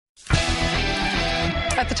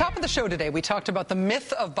At the top of the show today, we talked about the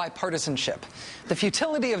myth of bipartisanship, the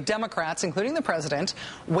futility of Democrats, including the president,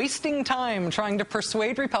 wasting time trying to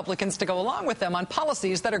persuade Republicans to go along with them on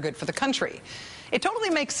policies that are good for the country. It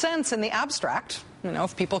totally makes sense in the abstract. You know,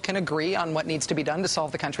 if people can agree on what needs to be done to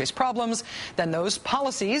solve the country's problems, then those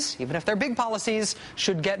policies, even if they're big policies,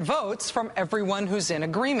 should get votes from everyone who's in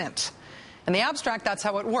agreement. In the abstract, that's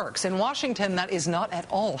how it works. In Washington, that is not at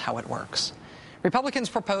all how it works. Republicans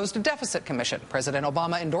proposed a deficit commission. President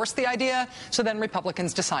Obama endorsed the idea, so then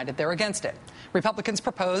Republicans decided they're against it. Republicans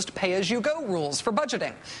proposed pay-as-you-go rules for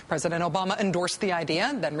budgeting. President Obama endorsed the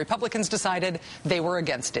idea, then Republicans decided they were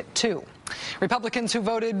against it too. Republicans who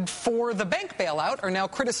voted for the bank bailout are now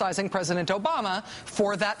criticizing President Obama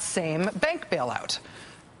for that same bank bailout.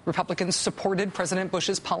 Republicans supported President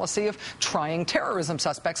Bush's policy of trying terrorism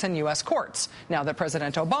suspects in U.S. courts. Now that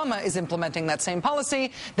President Obama is implementing that same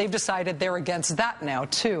policy, they've decided they're against that now,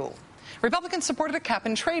 too. Republicans supported a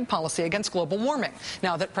cap-and-trade policy against global warming.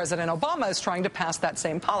 Now that President Obama is trying to pass that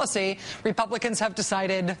same policy, Republicans have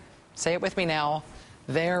decided, say it with me now,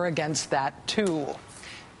 they're against that, too.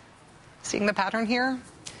 Seeing the pattern here?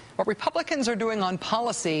 What Republicans are doing on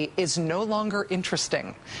policy is no longer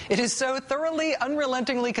interesting. It is so thoroughly,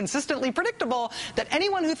 unrelentingly, consistently predictable that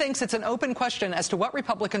anyone who thinks it's an open question as to what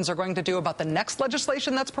Republicans are going to do about the next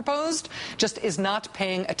legislation that's proposed just is not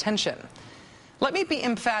paying attention. Let me be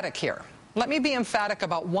emphatic here. Let me be emphatic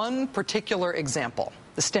about one particular example,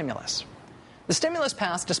 the stimulus. The stimulus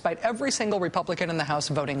passed despite every single Republican in the House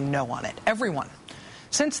voting no on it. Everyone.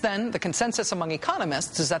 Since then, the consensus among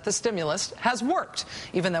economists is that the stimulus has worked,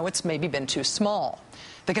 even though it's maybe been too small.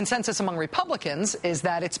 The consensus among Republicans is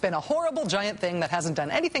that it's been a horrible giant thing that hasn't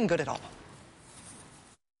done anything good at all.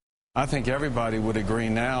 I think everybody would agree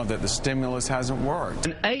now that the stimulus hasn't worked.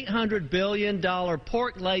 An $800 billion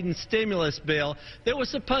pork-laden stimulus bill that was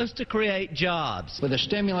supposed to create jobs. With a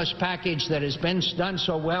stimulus package that has been done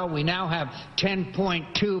so well, we now have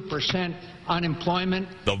 10.2% unemployment.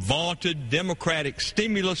 The vaunted Democratic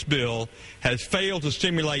stimulus bill has failed to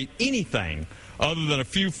stimulate anything other than a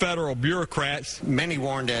few federal bureaucrats. Many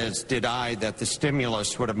warned, as did I, that the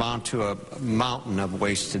stimulus would amount to a mountain of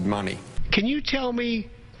wasted money. Can you tell me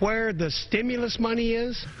where the stimulus money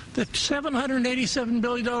is? The $787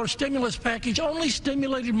 billion stimulus package only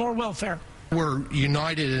stimulated more welfare. We're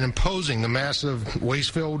united in imposing the massive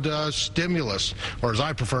waste-filled stimulus, or as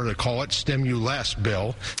I prefer to call it, stimulus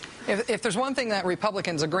bill. If there's one thing that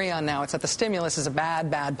Republicans agree on now, it's that the stimulus is a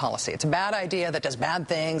bad policy. It's a bad idea that does bad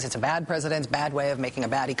things. It's a bad president's bad way of making a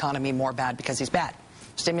bad economy more bad because he's bad.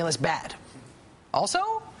 Stimulus bad.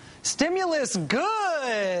 Also, stimulus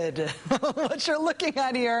good. What you're looking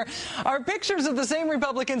at here are pictures of the same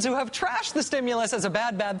Republicans who have trashed the stimulus as a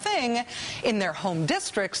bad thing in their home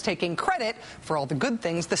districts, taking credit for all the good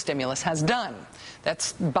things the stimulus has done.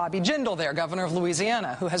 That's Bobby Jindal there, governor of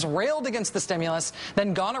Louisiana, who has railed against the stimulus,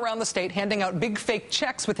 then gone around the state handing out big fake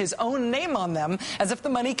checks with his own name on them as if the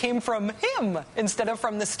money came from him instead of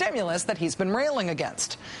from the stimulus that he's been railing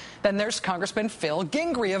against. Then there's Congressman Phil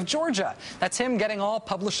Gingrey of Georgia. That's him getting all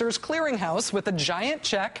Publishers Clearinghouse with a giant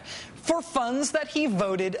check for funds that he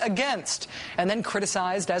voted against, and then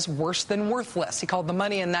criticized as worse than worthless. He called the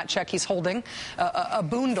money in that check he's holding a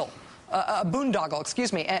boondoggle,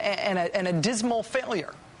 and a dismal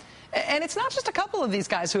failure. And it's not just a couple of these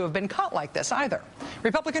guys who have been caught like this either.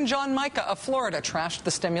 Republican John Mica of Florida trashed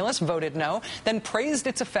the stimulus, voted no, then praised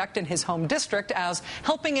its effect in his home district as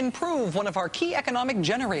helping improve one of our key economic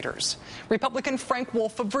generators. Republican Frank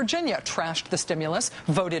Wolf of Virginia trashed the stimulus,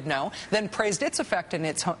 voted no, then praised its effect in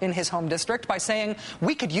his home district by saying,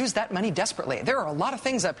 we could use that money desperately. There are a lot of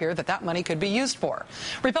things up here that money could be used for.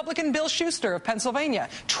 Republican Bill Schuster of Pennsylvania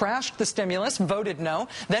trashed the stimulus, voted no,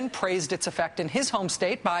 then praised its effect in his home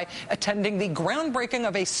state by attending the groundbreaking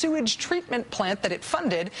of a sewage treatment plant that it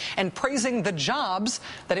funded and praising the jobs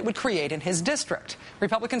that it would create in his district.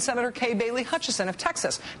 Republican Senator Kay Bailey Hutchison of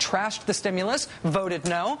Texas trashed the stimulus, voted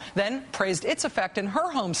no, then praised its effect in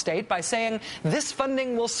her home state by saying this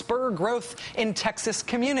funding will spur growth in Texas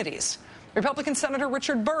communities. Republican Senator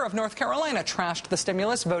Richard Burr of North Carolina trashed the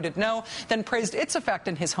stimulus, voted no, then praised its effect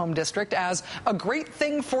in his home district as a great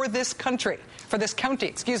thing for this county.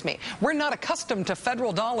 We're not accustomed to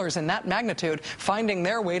federal dollars in that magnitude finding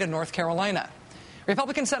their way to North Carolina.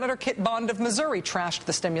 Republican Senator Kit Bond of Missouri trashed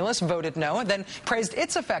the stimulus, voted no, and then praised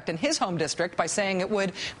its effect in his home district by saying it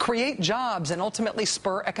would create jobs and ultimately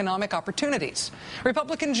spur economic opportunities.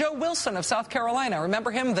 Republican Joe Wilson of South Carolina,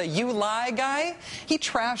 remember him, the "you lie" guy? He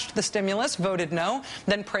trashed the stimulus, voted no,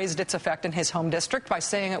 then praised its effect in his home district by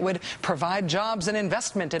saying it would provide jobs and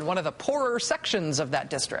investment in one of the poorer sections of that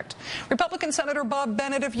district. Republican Senator Bob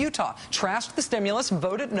Bennett of Utah trashed the stimulus,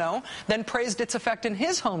 voted no, then praised its effect in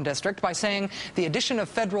his home district by saying the addition of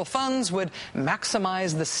federal funds would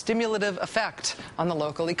maximize the stimulative effect on the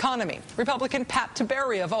local economy. Republican Pat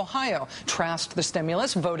Tiberi of Ohio trashed the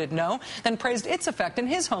stimulus, voted no, then praised its effect in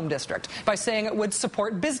his home district by saying it would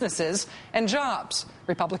support businesses and jobs.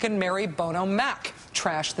 Republican Mary Bono Mack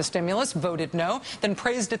trashed the stimulus, voted no, then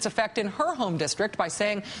praised its effect in her home district by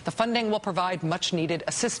saying the funding will provide much-needed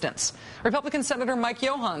assistance. Republican Senator Mike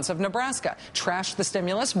Johans of Nebraska trashed the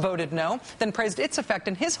stimulus, voted no, then praised its effect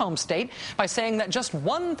in his home state by saying that just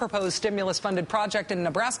one proposed stimulus-funded project in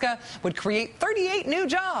Nebraska would create 38 new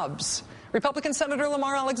jobs. Republican Senator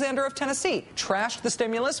Lamar Alexander of Tennessee trashed the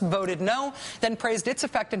stimulus, voted no, then praised its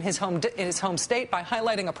effect in his home state by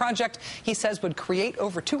highlighting a project he says would create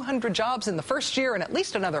over 200 jobs in the first year and at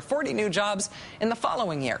least another 40 new jobs in the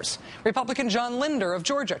following years. Republican John Linder of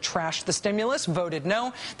Georgia trashed the stimulus, voted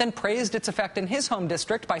no, then praised its effect in his home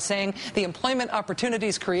district by saying the employment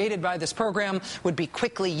opportunities created by this program would be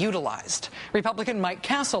quickly utilized. Republican Mike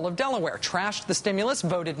Castle of Delaware trashed the stimulus,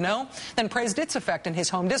 voted no, then praised its effect in his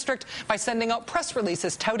home district by sending out press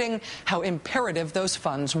releases touting how imperative those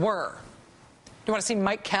funds were. Do you want to see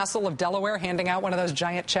Mike Castle of Delaware handing out one of those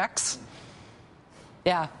giant checks?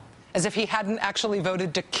 Yeah, as if he hadn't actually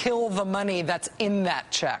voted to kill the money that's in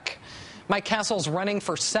that check. Mike Castle's running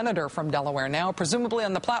for senator from Delaware now, presumably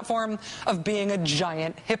on the platform of being a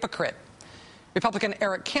giant hypocrite. Republican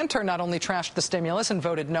Eric Cantor not only trashed the stimulus and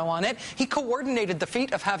voted no on it, he coordinated the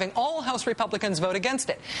feat of having all House Republicans vote against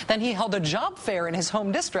it. Then he held a job fair in his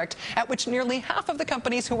home district at which nearly half of the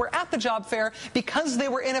companies who were at the job fair, because they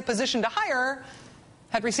were in a position to hire,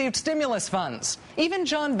 had received stimulus funds. Even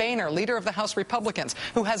John Boehner, leader of the House Republicans,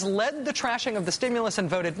 who has led the trashing of the stimulus and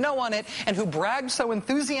voted no on it, and who bragged so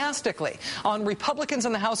enthusiastically on Republicans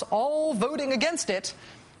in the House all voting against it,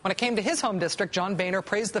 when it came to his home district, John Boehner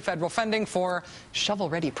praised the federal funding for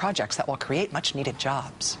shovel-ready projects that will create much-needed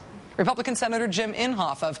jobs. Republican Senator Jim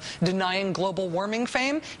Inhofe of denying global warming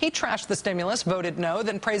fame, he trashed the stimulus, voted no,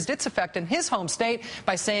 then praised its effect in his home state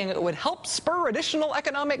by saying it would help spur additional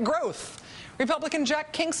economic growth. Republican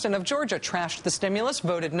Jack Kingston of Georgia trashed the stimulus,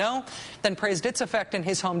 voted no, then praised its effect in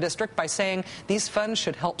his home district by saying these funds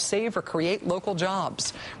should help save or create local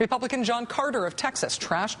jobs. Republican John Carter of Texas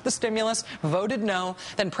trashed the stimulus, voted no,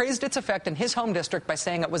 then praised its effect in his home district by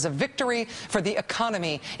saying it was a victory for the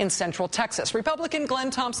economy in Central Texas. Republican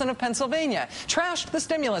Glenn Thompson of Pennsylvania trashed the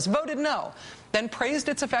stimulus, voted no, then praised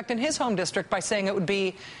its effect in his home district by saying it would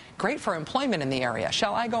be great for employment in the area.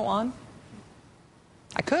 Shall I go on?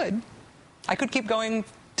 I could keep going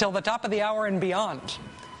till the top of the hour and beyond.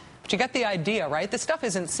 But you get the idea, right? This stuff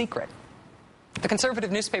isn't secret. The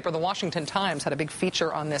conservative newspaper, The Washington Times, had a big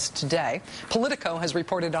feature on this today. Politico has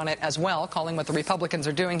reported on it as well, calling what the Republicans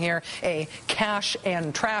are doing here a cash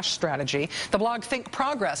and trash strategy. The blog Think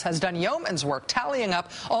Progress has done yeoman's work tallying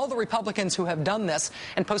up all the Republicans who have done this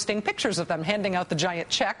and posting pictures of them handing out the giant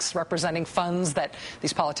checks representing funds that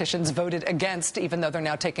these politicians voted against, even though they're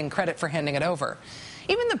now taking credit for handing it over.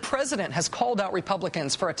 Even the president has called out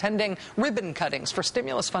Republicans for attending ribbon cuttings for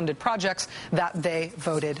stimulus-funded projects that they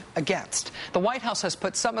voted against. The White House has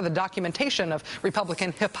put some of the documentation of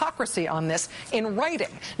Republican hypocrisy on this in writing.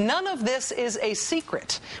 None of this is a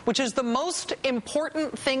secret, which is the most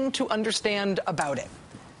important thing to understand about it.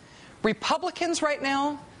 Republicans right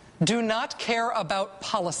now do not care about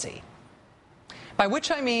policy, by which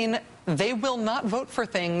I mean they will not vote for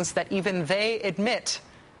things that even they admit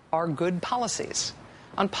are good policies.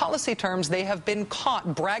 On policy terms, they have been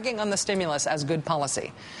caught bragging on the stimulus as good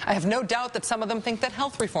policy. I have no doubt that some of them think that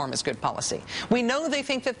health reform is good policy. We know they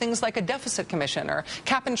think that things like a deficit commission or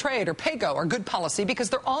cap and trade or PAYGO are good policy because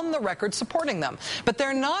they're on the record supporting them. But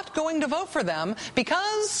they're not going to vote for them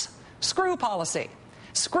because screw policy.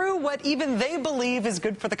 Screw what even they believe is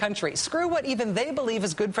good for the country. Screw what even they believe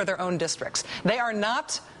is good for their own districts. They are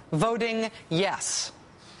not voting yes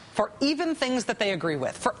for even things that they agree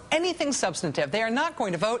with, for anything substantive. They are not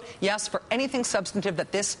going to vote yes for anything substantive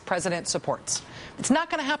that this president supports. It's not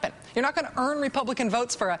going to happen. You're not going to earn Republican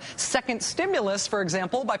votes for a second stimulus, for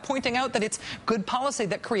example, by pointing out that it's good policy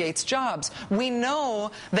that creates jobs. We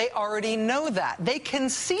know they already know that. They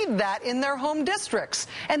concede that in their home districts,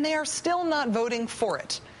 and they are still not voting for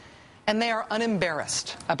it. And they are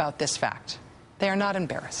unembarrassed about this fact. They are not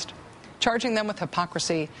embarrassed. Charging them with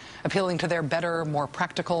hypocrisy, appealing to their better, more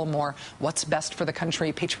practical, more what's best for the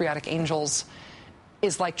country, patriotic angels,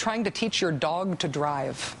 is like trying to teach your dog to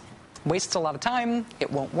drive. Wastes a lot of time, it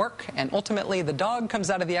won't work, and ultimately the dog comes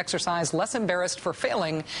out of the exercise less embarrassed for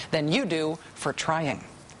failing than you do for trying.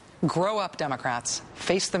 Grow up, Democrats.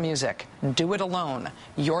 Face the music. Do it alone.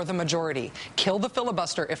 You're the majority. Kill the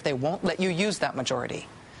filibuster if they won't let you use that majority.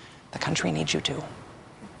 The country needs you to.